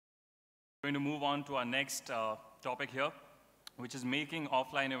Going to move on to our next topic here, which is making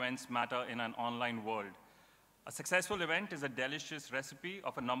offline events matter in an online world. A successful event is a delicious recipe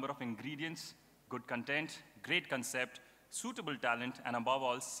of a number of ingredients, good content, great concept, suitable talent, and above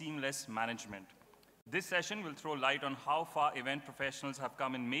all, seamless management. This session will throw light on how far event professionals have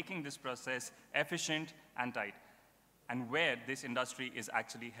come in making this process efficient and tight, and where this industry is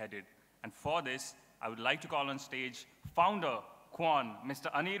actually headed. And for this, I would like to call on stage founder, Quan,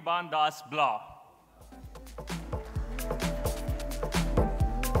 Mr. Anirban Das Blah.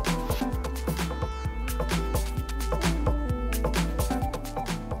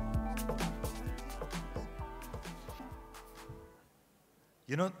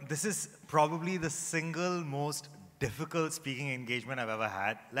 You know, this is probably the single most difficult speaking engagement I've ever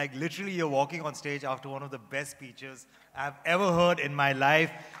had. Like, literally, you're walking on stage after one of the best speeches I've ever heard in my life.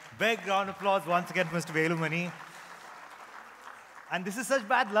 Big round of applause once again for Mr. Velumani. And this is such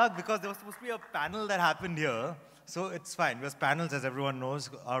bad luck because there was supposed to be a panel that happened here. So it's fine, because panels, as everyone knows,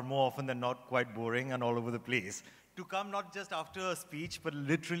 are more often than not quite boring and all over the place. To come not just after a speech, but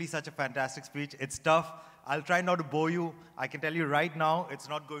literally such a fantastic speech, it's tough. I'll try not to bore you. I can tell you right now, it's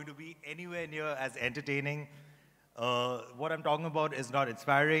not going to be anywhere near as entertaining. What I'm talking about is not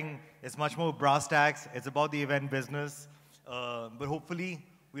inspiring. It's much more brass tacks. It's about the event business. But hopefully,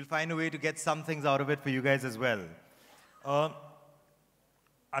 we'll find a way to get some things out of it for you guys as well.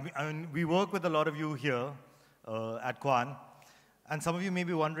 I mean, we work with a lot of you here at Quan. And some of you may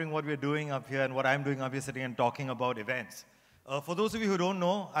be wondering what we're doing up here and what I'm doing up here sitting and talking about events. For those of you who don't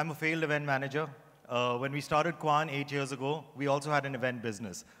know, I'm a failed event manager. When we started Quan 8 years ago, we also had an event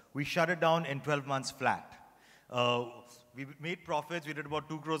business. We shut it down in 12 months flat. We made profits. We did about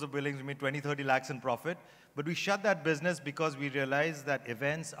 2 crores of billings. We made 20, 30 lakhs in profit. But we shut that business because we realized that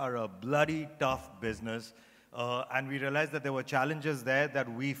events are a bloody tough business. And we realized that there were challenges there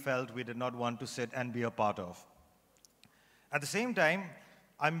that we felt we did not want to sit and be a part of. At the same time,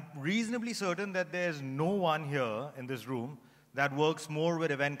 I'm reasonably certain that there's no one here in this room that works more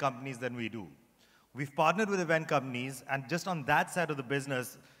with event companies than we do. We've partnered with event companies, and just on that side of the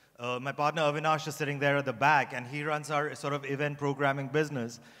business, my partner Avinash is sitting there at the back, and he runs our sort of event programming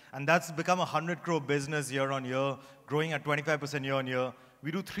business. And that's become a 100 crore business year on year, growing at 25% year on year.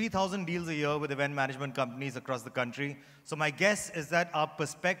 We do 3,000 deals a year with event management companies across the country. So my guess is that our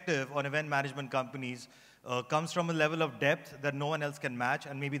perspective on event management companies comes from a level of depth that no one else can match,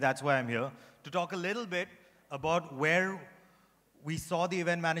 and maybe that's why I'm here, to talk a little bit about where we saw the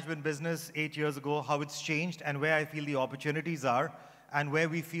event management business 8 years ago, how it's changed, and where I feel the opportunities are, and where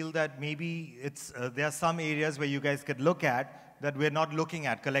we feel that maybe there are some areas where you guys could look at that we're not looking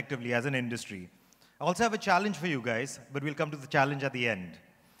at collectively as an industry. I also have a challenge for you guys, but we'll come to the challenge at the end.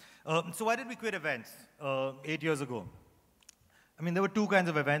 So why did we quit events 8 years ago? I mean, there were 2 kinds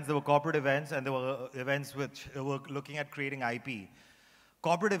of events. There were corporate events, and there were events which were looking at creating IP.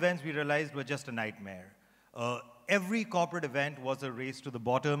 Corporate events, we realized, were just a nightmare. Every corporate event was a race to the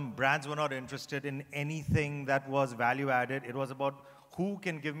bottom. Brands were not interested in anything that was value added. It was about who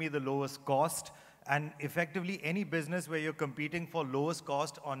can give me the lowest cost. And effectively, any business where you're competing for lowest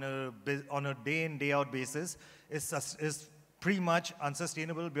cost on a day in, day out basis is pretty much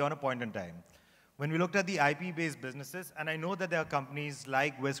unsustainable beyond a point in time. When we looked at the IP-based businesses, and I know that there are companies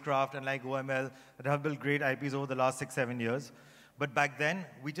like Wizcraft and like OML that have built great IPs over the last 6, 7 years. But back then,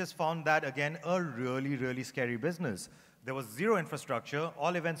 we just found that, again, a really, really scary business. There was zero infrastructure.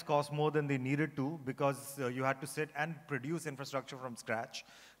 All events cost more than they needed to because you had to sit and produce infrastructure from scratch.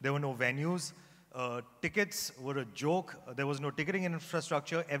 There were no venues. Tickets were a joke. There was no ticketing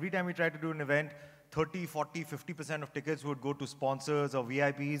infrastructure. Every time we tried to do an event, 30, 40, 50% of tickets would go to sponsors or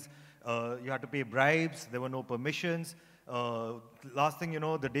VIPs. You had to pay bribes. There were no permissions. Last thing you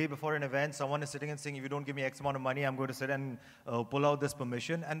know, the day before an event, someone is sitting and saying, if you don't give me X amount of money, I'm going to sit and pull out this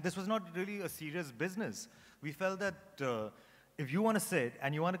permission. And this was not really a serious business. We felt that if you want to sit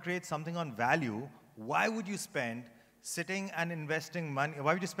and you want to create something on value, why would you spend sitting and investing money?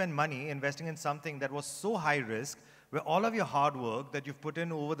 Why would you spend money investing in something that was so high risk, where all of your hard work that you've put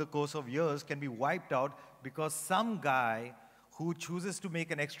in over the course of years can be wiped out because some guy who chooses to make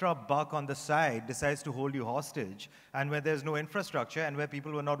an extra buck on the side decides to hold you hostage, and where there's no infrastructure and where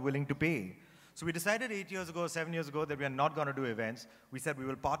people were not willing to pay. So we decided 8 years ago, 7 years ago that we are not going to do events. We said we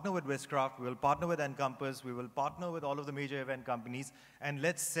will partner with Wizcraft, we will partner with Encompass, we will partner with all of the major event companies, and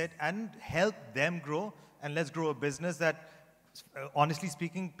let's sit and help them grow, and let's grow a business that, honestly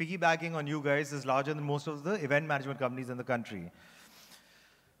speaking, piggybacking on you guys is larger than most of the event management companies in the country.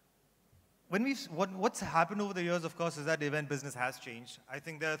 What's happened over the years, of course, is that the event business has changed. I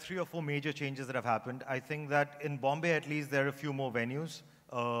think there are 3 or 4 major changes that have happened. I think that in Bombay, at least, there are a few more venues.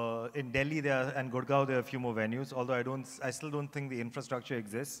 In Delhi and Gurgaon, there are a few more venues, although I still don't think the infrastructure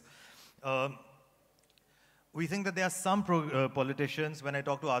exists. We think that there are some politicians, when I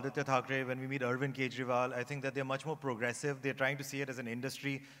talk to Aditya Thackeray, when we meet Arvind Kejriwal, I think that they're much more progressive. They're trying to see it as an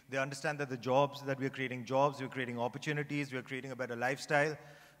industry. They understand that the jobs, that we're creating jobs, we're creating opportunities, we're creating a better lifestyle.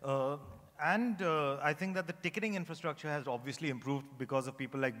 I think that the ticketing infrastructure has obviously improved because of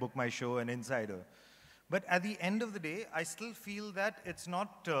people like Book My Show and Insider. But at the end of the day, I still feel that it's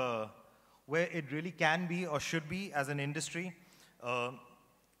not where it really can be or should be as an industry.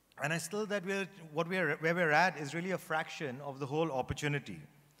 And I still that where we're at is really a fraction of the whole opportunity.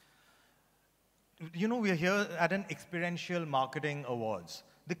 You know, we're here at an experiential marketing awards.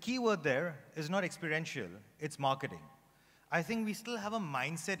 The key word there is not experiential, it's marketing. I think we still have a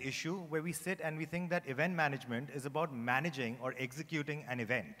mindset issue where we sit and we think that event management is about managing or executing an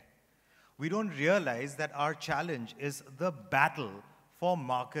event. We don't realize that our challenge is the battle for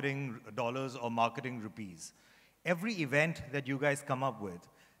marketing dollars or marketing rupees. Every event that you guys come up with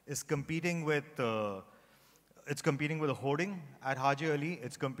is competing with, it's competing with a hoarding at Haji Ali,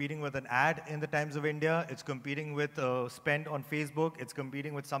 it's competing with an ad in the Times of India, it's competing with spend on Facebook, it's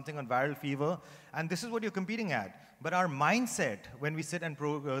competing with something on viral fever, and this is what you're competing at. But our mindset when we sit and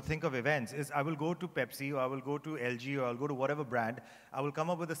think of events is I will go to Pepsi, or I will go to LG, or I'll go to whatever brand, I will come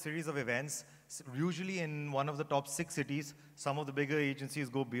up with a series of events, usually in one of the top 6 cities. Some of the bigger agencies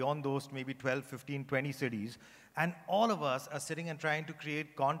go beyond those to maybe 12, 15, 20 cities. And all of us are sitting and trying to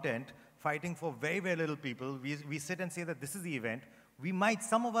create content, fighting for very, very little people. We sit and say that this is the event.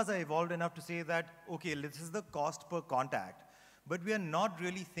 Some of us are evolved enough to say that, okay, this is the cost per contact. But we are not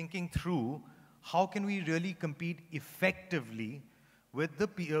really thinking through how can we really compete effectively with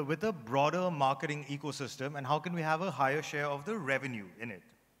the broader marketing ecosystem, and how can we have a higher share of the revenue in it.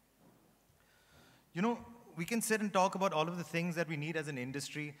 You know, we can sit and talk about all of the things that we need as an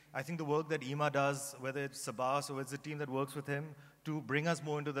industry. I think the work that Ima does, whether it's Sabas or it's the team that works with him, to bring us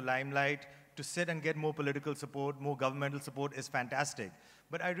more into the limelight, to sit and get more political support, more governmental support is fantastic.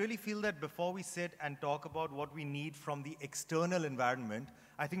 But I really feel that before we sit and talk about what we need from the external environment,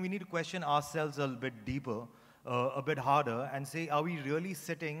 I think we need to question ourselves a little bit deeper, a bit harder, and say, are we really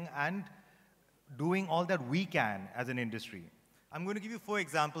sitting and doing all that we can as an industry? I'm going to give you 4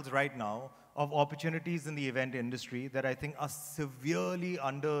 examples right now of opportunities in the event industry that I think are severely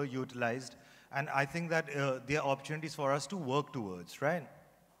underutilized, and I think that they are opportunities for us to work towards, right?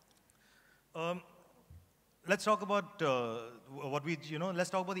 Let's talk about let's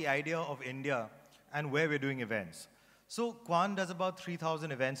talk about the idea of India and where we're doing events. So Kwan does about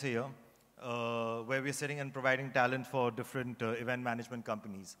 3,000 events a year, where we're sitting and providing talent for different event management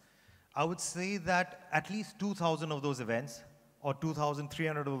companies. I would say that at least 2,000 of those events, or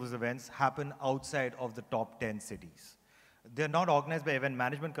 2,300 of those events, happen outside of the top 10 cities. They're not organized by event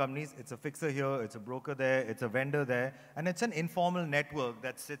management companies. It's a fixer here, it's a broker there, it's a vendor there, and it's an informal network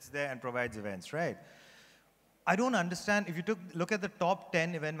that sits there and provides events, right? I don't understand, if you look at the top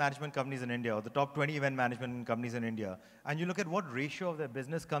 10 event management companies in India, or the top 20 event management companies in India, and you look at what ratio of their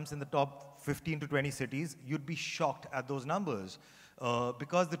business comes in the top 15 to 20 cities, you'd be shocked at those numbers.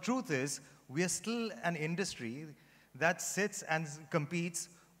 Because the truth is, we are still an industry that sits and competes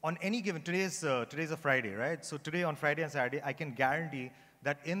on any given, today's a Friday, right? So today on Friday and Saturday, I can guarantee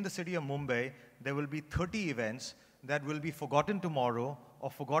that in the city of Mumbai, there will be 30 events that will be forgotten tomorrow or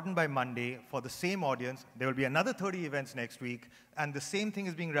forgotten by Monday for the same audience. There will be another 30 events next week, and the same thing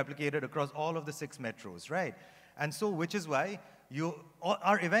is being replicated across all of the 6 metros, right? And so, which is why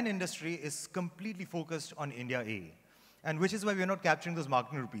our event industry is completely focused on India A. And which is why we're not capturing those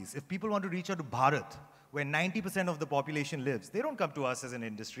marketing rupees. If people want to reach out to Bharat, where 90% of the population lives, they don't come to us as an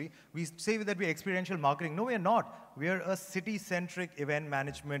industry. We say that we're experiential marketing. No, we're not. We're a city-centric event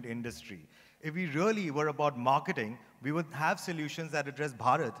management industry. If we really were about marketing, we would have solutions that address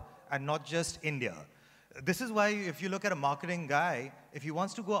Bharat and not just India. This is why if you look at a marketing guy, if he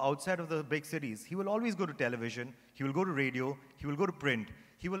wants to go outside of the big cities, he will always go to television, he will go to radio, he will go to print.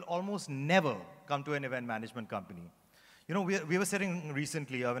 He will almost never come to an event management company. You know, we were sitting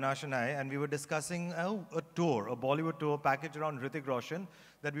recently, Avinash and I, and we were discussing a tour, a Bollywood tour package around Hrithik Roshan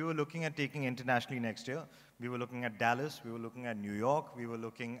that we were looking at taking internationally next year. We were looking at Dallas, we were looking at New York, we were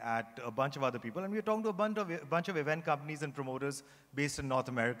looking at a bunch of other people, and we were talking to a bunch of event companies and promoters based in North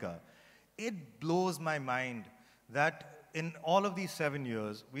America. It blows my mind that in all of these 7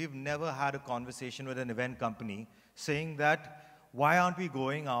 years, we've never had a conversation with an event company saying that, why aren't we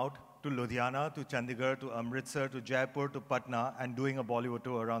going out to Ludhiana, to Chandigarh, to Amritsar, to Jaipur, to Patna, and doing a Bollywood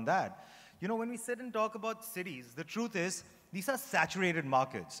tour around that? You know, when we sit and talk about cities, the truth is, these are saturated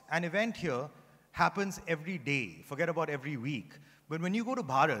markets. An event here happens every day, forget about every week. But when you go to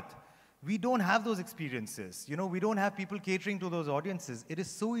Bharat, we don't have those experiences. You know, we don't have people catering to those audiences. It is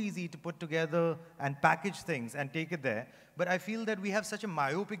so easy to put together and package things and take it there. But I feel that we have such a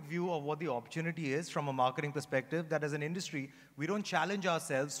myopic view of what the opportunity is from a marketing perspective that as an industry, we don't challenge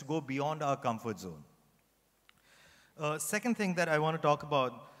ourselves to go beyond our comfort zone. Second thing that I want to talk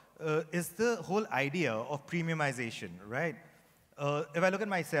about is the whole idea of premiumization, right? If I look at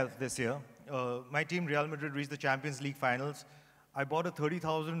myself this year, my team, Real Madrid, reached the Champions League finals. I bought a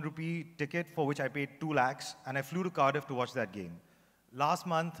 30,000 rupee ticket for which I paid 2 lakhs, and I flew to Cardiff to watch that game. Last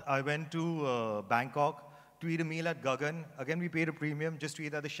month, I went to Bangkok to eat a meal at Gagan. Again, we paid a premium just to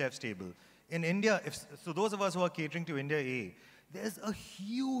eat at the chef's table. In India, so those of us who are catering to India A, there's a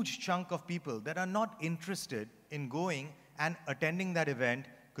huge chunk of people that are not interested in going and attending that event,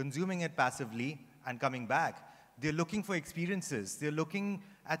 consuming it passively, and coming back. They're looking for experiences. They're looking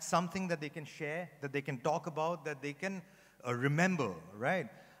at something that they can share, that they can talk about, that they can remember, right?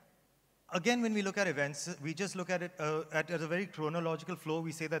 Again, when we look at events, we just look at it at a very chronological flow.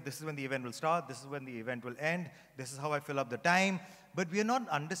 We say that this is when the event will start, this is when the event will end, this is how I fill up the time. But we are not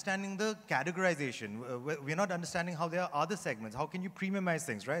understanding the categorization. We're not understanding how there are other segments. How can you premiumize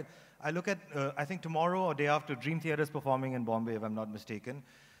things, right? I look at, I think tomorrow or day after, Dream Theatre is performing in Bombay, if I'm not mistaken.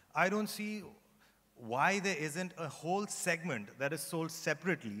 I don't see why there isn't a whole segment that is sold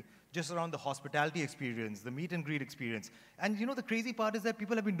separately just around the hospitality experience, the meet and greet experience. And you know, the crazy part is that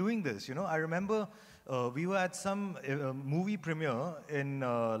people have been doing this. You know, I remember we were at some movie premiere in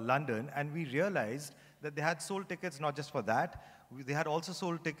London, and we realized that they had sold tickets not just for that. They had also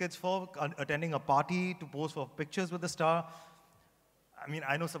sold tickets for attending a party to pose for pictures with the star. I mean,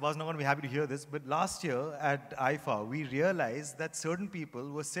 I know Sabah's not going to be happy to hear this, but last year at IFA, we realized that certain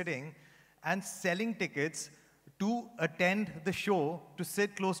people were sitting and selling tickets to attend the show, to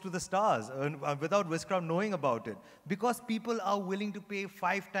sit close to the stars, without Wizcraft knowing about it. Because people are willing to pay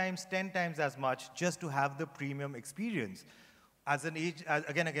 5 times, 10 times as much just to have the premium experience. As an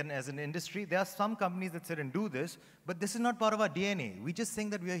as an industry, there are some companies that sit and do this, but this is not part of our DNA. We just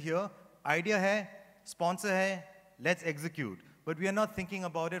think that we are here, idea hai, sponsor hai, let's execute. But we are not thinking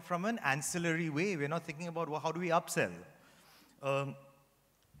about it from an ancillary way. We're not thinking about, well, how do we upsell?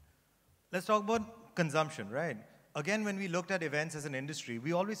 Let's talk about consumption, right? Again, when we looked at events as an industry,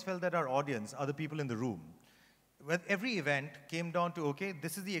 we always felt that our audience are the people in the room. With every event came down to, okay,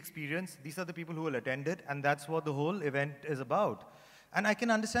 this is the experience, these are the people who will attend it, and that's what the whole event is about. And I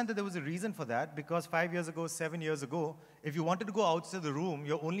can understand that there was a reason for that, because 5 years ago, 7 years ago, if you wanted to go outside the room,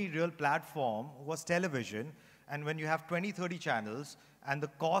 your only real platform was television. And when you have 20, 30 channels, and the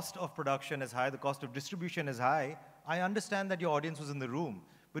cost of production is high, the cost of distribution is high, I understand that your audience was in the room.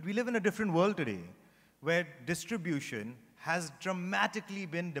 But we live in a different world today, where distribution has dramatically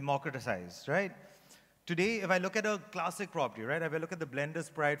been democratized, right? Today, if I look at a classic property, right, if I look at the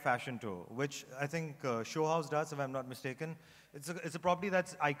Blender's Pride Fashion Tour, which I think Show House does, if I'm not mistaken, it's a property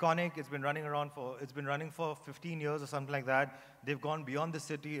that's iconic. It's been running for 15 years or something like that. They've gone beyond the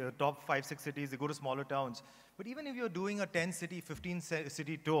city, top 5, 6 cities. They go to smaller towns. But even if you're doing a 10-city,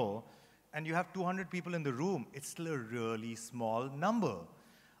 15-city tour, and you have 200 people in the room, it's still a really small number.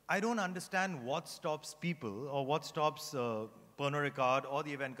 I don't understand what stops people or what stops Pernod Ricard or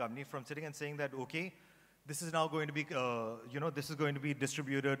the event company from sitting and saying that, okay, this is now going to be, this is going to be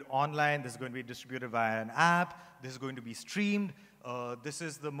distributed online, this is going to be distributed via an app, this is going to be streamed, this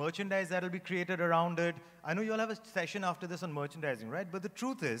is the merchandise that will be created around it. I know you'll have a session after this on merchandising, right? But the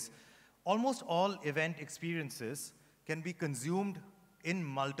truth is, almost all event experiences can be consumed in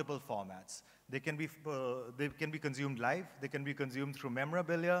multiple formats. They can be consumed live, they can be consumed through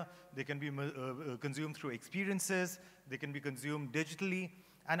memorabilia, they can be consumed through experiences, they can be consumed digitally.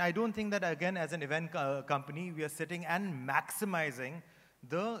 And I don't think that, again, as an event company, we are sitting and maximizing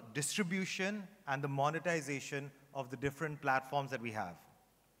the distribution and the monetization of the different platforms that we have.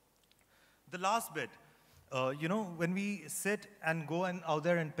 The last bit, when we sit and go out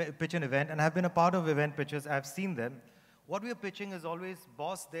there and pitch an event, and I've been a part of event pitches, I've seen them, what we are pitching is always,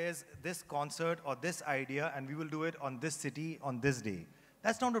 boss, there's this concert or this idea, and we will do it on this city on this day.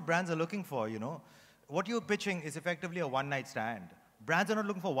 That's not what brands are looking for, What you're pitching is effectively a one-night stand. Brands are not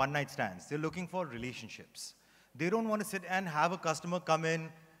looking for one-night stands. They're looking for relationships. They don't want to sit and have a customer come in,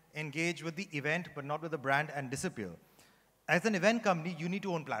 engage with the event, but not with the brand and disappear. As an event company, you need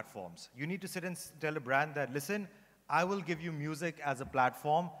to own platforms. You need to sit and tell a brand that, listen, I will give you music as a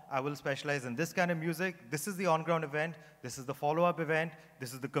platform. I will specialize in this kind of music. This is the on-ground event. This is the follow-up event.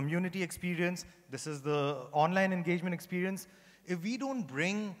 This is the community experience. This is the online engagement experience. If we don't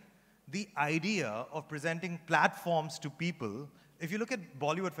bring the idea of presenting platforms to people, if you look at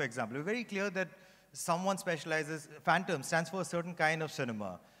Bollywood, for example, it's very clear that Someone specializes, Phantom stands for a certain kind of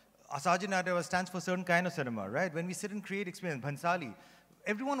cinema. Asajin Natava stands for a certain kind of cinema, right? When we sit and create experience, Bhansali,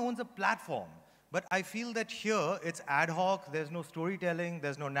 everyone owns a platform. But I feel that here, it's ad hoc, there's no storytelling,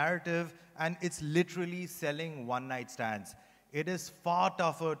 there's no narrative, and it's literally selling one-night stands. It is far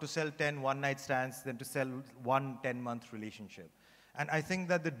tougher to sell 10 one-night stands than to sell one 10-month relationship. And I think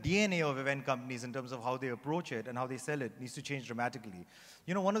that the DNA of event companies in terms of how they approach it and how they sell it needs to change dramatically.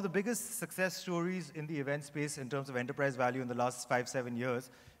 You know, one of the biggest success stories in the event space in terms of enterprise value in the last 5-7 years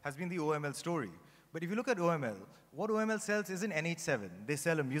has been the OML story. But if you look at OML, what OML sells isn't NH7. They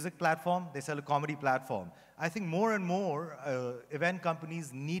sell a music platform, they sell a comedy platform. I think more and more event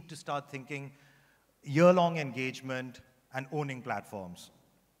companies need to start thinking year-long engagement and owning platforms.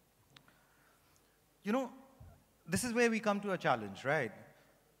 You know, this is where we come to a challenge, right?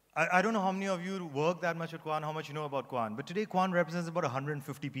 I don't know how many of you work that much at Quan, how much you know about Quan, but today Quan represents about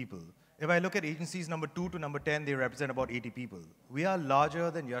 150 people. If I look at agencies number 2 to number 10, they represent about 80 people. We are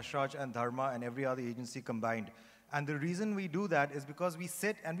larger than Yashraj and Dharma and every other agency combined. And the reason we do that is because we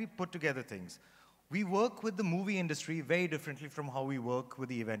sit and we put together things. We work with the movie industry very differently from how we work with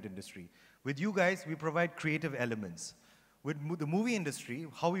the event industry. With you guys, we provide creative elements. With the movie industry,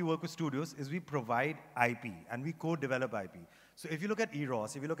 how we work with studios is we provide IP and we co-develop IP. So if you look at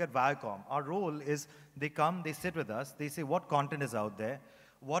Eros, if you look at Viacom, our role is they come, they sit with us, they say what content is out there,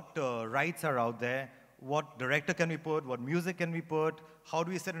 what rights are out there, what director can we put, what music can we put, how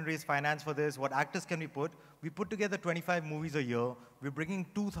do we sit and raise finance for this, what actors can we put. We put together 25 movies a year. We're bringing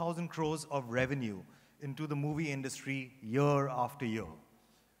 2,000 crores of revenue into the movie industry year after year.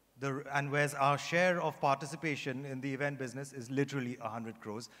 And whereas our share of participation in the event business is literally 100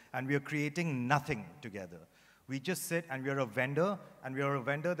 crores, and we are creating nothing together. We just sit and we are a vendor, and we are a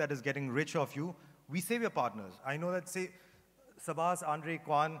vendor that is getting rich off you. We say we're partners. I know that, say, Sabas, Andre,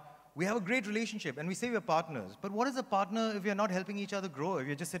 Kwan, we have a great relationship, and we say we're partners. But what is a partner if you're not helping each other grow, if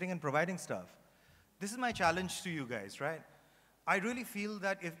you're just sitting and providing stuff? This is my challenge to you guys, right? I really feel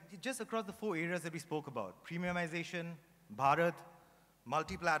that if just across the 4 areas that we spoke about, premiumization, Bharat,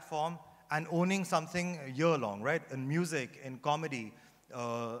 multi-platform, and owning something year-long, right? In music, in comedy,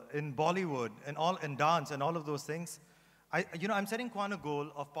 in Bollywood, in dance, and all of those things. I'm setting Kwan a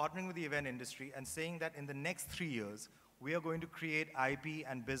goal of partnering with the event industry and saying that in the next 3 years, we are going to create IP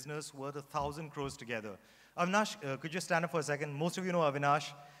and business worth 1,000 crores together. Avinash, could you stand up for a second? Most of you know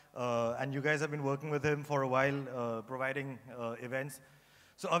Avinash, and you guys have been working with him for a while, providing events.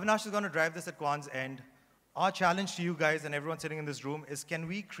 So Avinash is going to drive this at Kwan's end. Our challenge to you guys and everyone sitting in this room is, can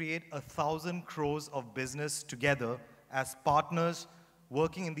we create 1,000 crores of business together as partners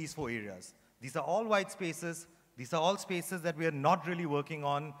working in these 4 areas? These are all white spaces. These are all spaces that we are not really working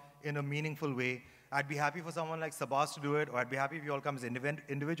on in a meaningful way. I'd be happy for someone like Sabas to do it, or I'd be happy if you all come as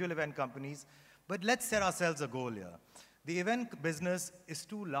individual event companies. But let's set ourselves a goal here. The event business is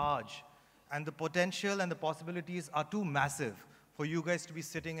too large, and the potential and the possibilities are too massive for you guys to be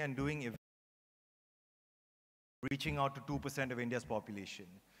sitting and doing events, reaching out to 2% of India's population.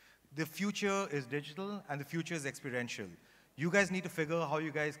 The future is digital, and the future is experiential. You guys need to figure how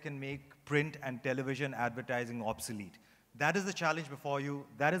you guys can make print and television advertising obsolete. That is the challenge before you.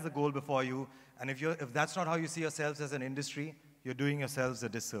 That is the goal before you. And if that's not how you see yourselves as an industry, you're doing yourselves a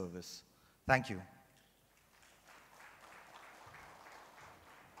disservice. Thank you.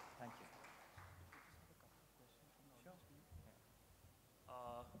 Thank you.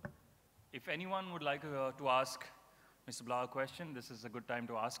 If anyone would like to ask Mr. Blau a question, this is a good time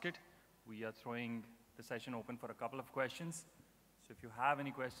to ask it. We are throwing the session open for a couple of questions. So if you have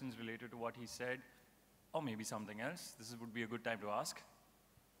any questions related to what he said, or maybe something else, this would be a good time to ask.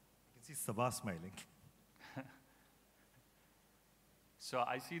 I can see Sabah smiling. So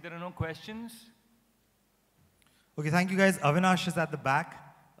I see there are no questions. Okay, thank you guys. Avinash is at the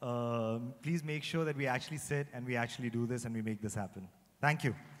back. Please make sure that we actually sit and we actually do this and we make this happen. Thank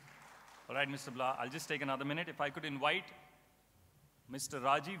you. All right, Mr. Blau, I'll just take another minute. If I could invite Mr.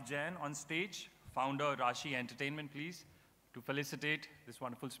 Rajiv Jain on stage, founder Rashi Entertainment, please, to felicitate this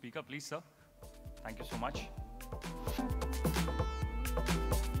wonderful speaker. Please, sir. Thank you so much.